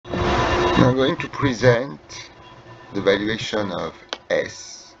We are going to present the valuation of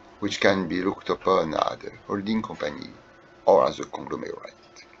S, which can be looked upon as a holding company or as a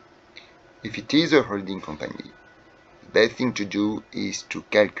conglomerate. If it is a holding company, the best thing to do is to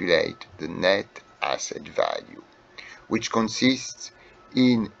calculate the net asset value, which consists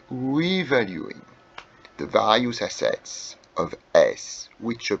in revaluing the various assets of S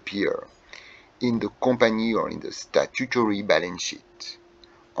which appear in the company or in the statutory balance sheet.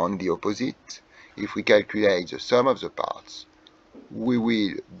 On the opposite, if we calculate the sum of the parts, we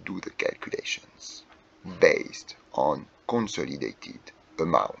will do the calculations based on consolidated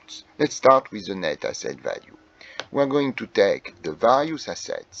amounts. Let's start with the net asset value. We're going to take the various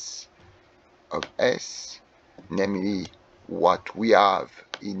assets of S, namely what we have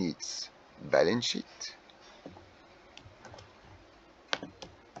in its balance sheet,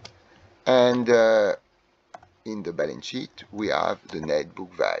 and in the balance sheet we have the net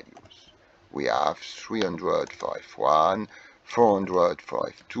book values. We have 300 for F1, 400 for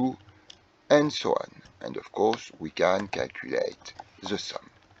F2, and so on. And of course we can calculate the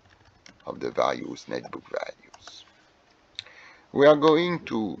sum of the various net book values. We are going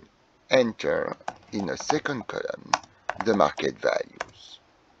to enter in a second column the market values.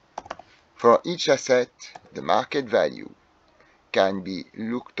 For each asset, the market value can be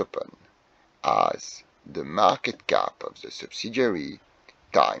looked upon as the market cap of the subsidiary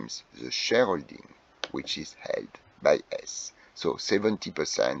times the shareholding which is held by S. So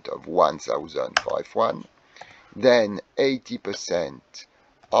 70% of 1,000 for F1, then 80%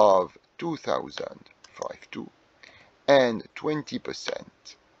 of 2,000 for F2, and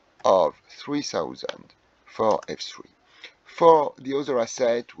 20% of 3,000 for F3. For the other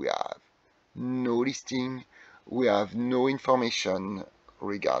asset, we have no listing, we have no information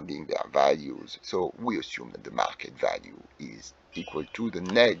regarding their values, so we assume that the market value is equal to the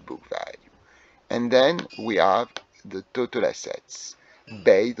net book value. And then we have the total assets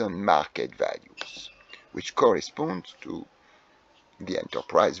based on market values, which corresponds to the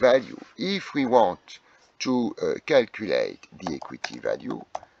enterprise value. If we want to calculate the equity value,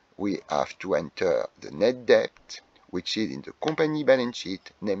 we have to enter the net debt, which is in the company balance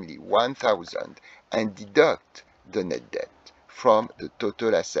sheet, namely 1,000, and deduct the net debt from the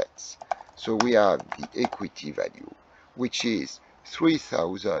total assets. So we have the equity value, which is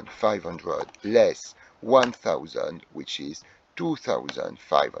 3,500 less 1,000, which is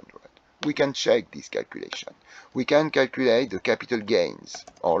 2,500. We can check this calculation. We can calculate the capital gains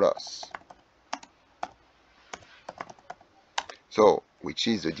or loss. So, which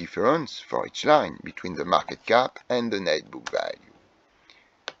is the difference for each line between the market cap and the net book value.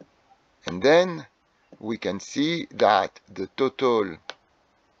 And then we can see that the total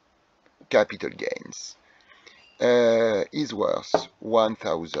capital gains is worth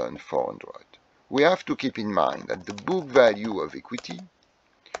 1,400. We have to keep in mind that the book value of equity,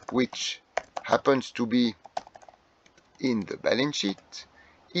 which happens to be in the balance sheet,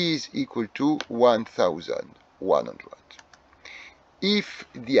 is equal to 1,100. If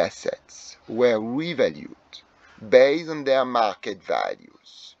the assets were revalued based on their market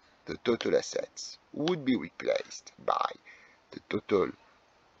values, the total assets would be replaced by the total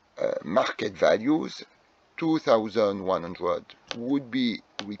market values. 2,100 would be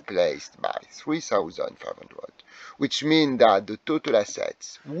replaced by 3,500, which means that the total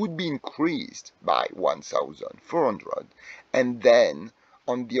assets would be increased by 1,400, and then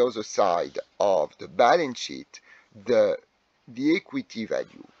on the other side of the balance sheet, the equity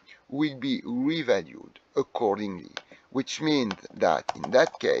value will be revalued accordingly, which means that in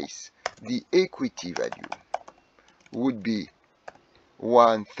that case the equity value would be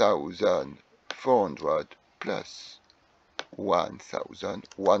 1,400 plus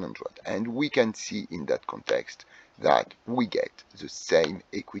 1,100, and we can see in that context that we get the same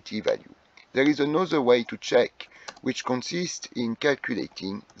equity value. There is another way to check, which consists in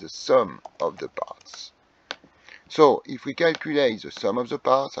calculating the sum of the parts. So if we calculate the sum of the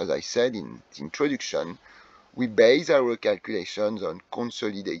parts, as I said in the introduction, we base our calculations on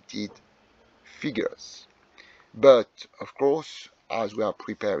consolidated figures. But of course, as we are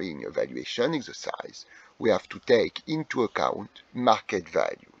preparing a valuation exercise, we have to take into account market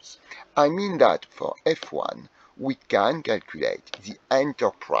values. I mean that for F1, we can calculate the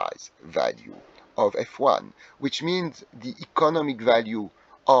enterprise value of F1, which means the economic value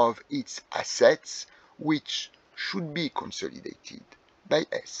of its assets, which should be consolidated by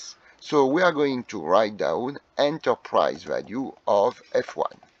S. So we are going to write down enterprise value of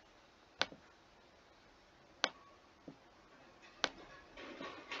F1.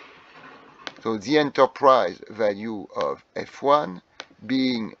 So the enterprise value of F1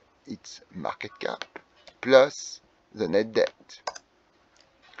 being its market cap plus the net debt.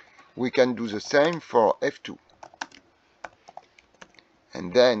 We can do the same for F2.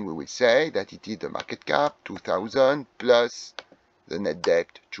 And then we will say that it is the market cap 2000 plus the net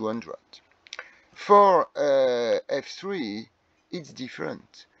debt 200. For F3, it's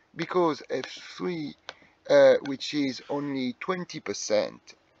different because F3, which is only 20%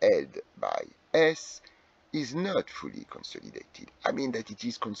 held by S, is not fully consolidated. I mean that it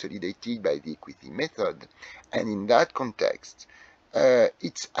is consolidated by the equity method, and in that context,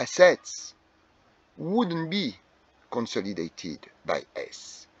 its assets wouldn't be consolidated by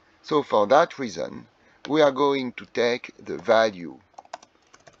S. So for that reason, we are going to take the value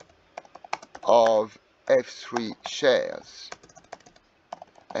of F3 shares,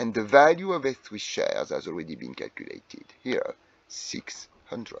 and the value of F3 shares has already been calculated here,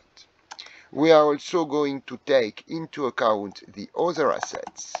 600. We are also going to take into account the other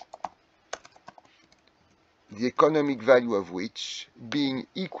assets, the economic value of which being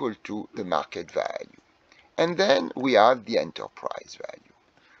equal to the market value. And then we have the enterprise value,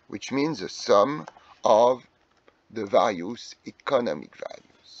 which means the sum of the various economic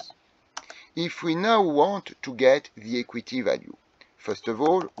values. If we now want to get the equity value, first of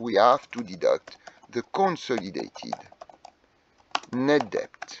all, we have to deduct the consolidated net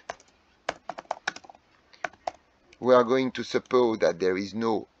debt. We are going to suppose that there is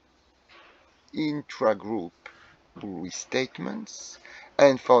no intragroup restatements,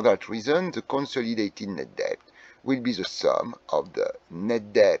 and for that reason, the consolidated net debt will be the sum of the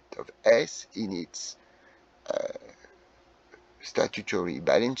net debt of S in its statutory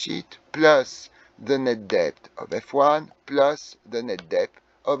balance sheet plus the net debt of F1 plus the net debt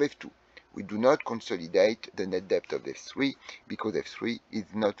of F2. We do not consolidate the net debt of F3 because F3 is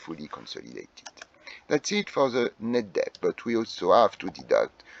not fully consolidated. That's it for the net debt, but we also have to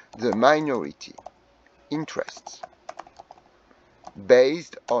deduct the minority interests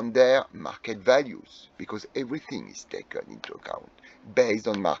based on their market values, because everything is taken into account based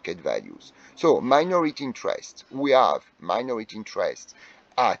on market values. So minority interest, we have minority interest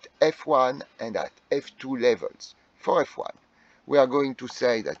at F1 and at F2 levels. For F1, we are going to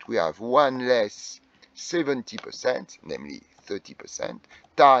say that we have 1 less 70%, namely 30%,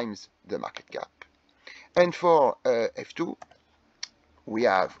 times the market cap. And for F2, we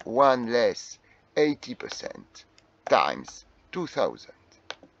have 1 less 80% times 2000.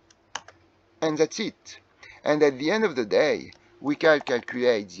 And that's it. And at the end of the day, we can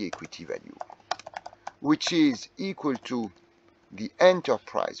calculate the equity value, which is equal to the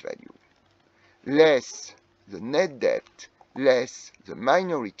enterprise value less the net debt less the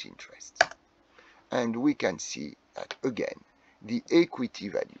minority interest. And we can see that again, the equity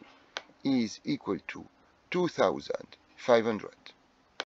value is equal to 2,500.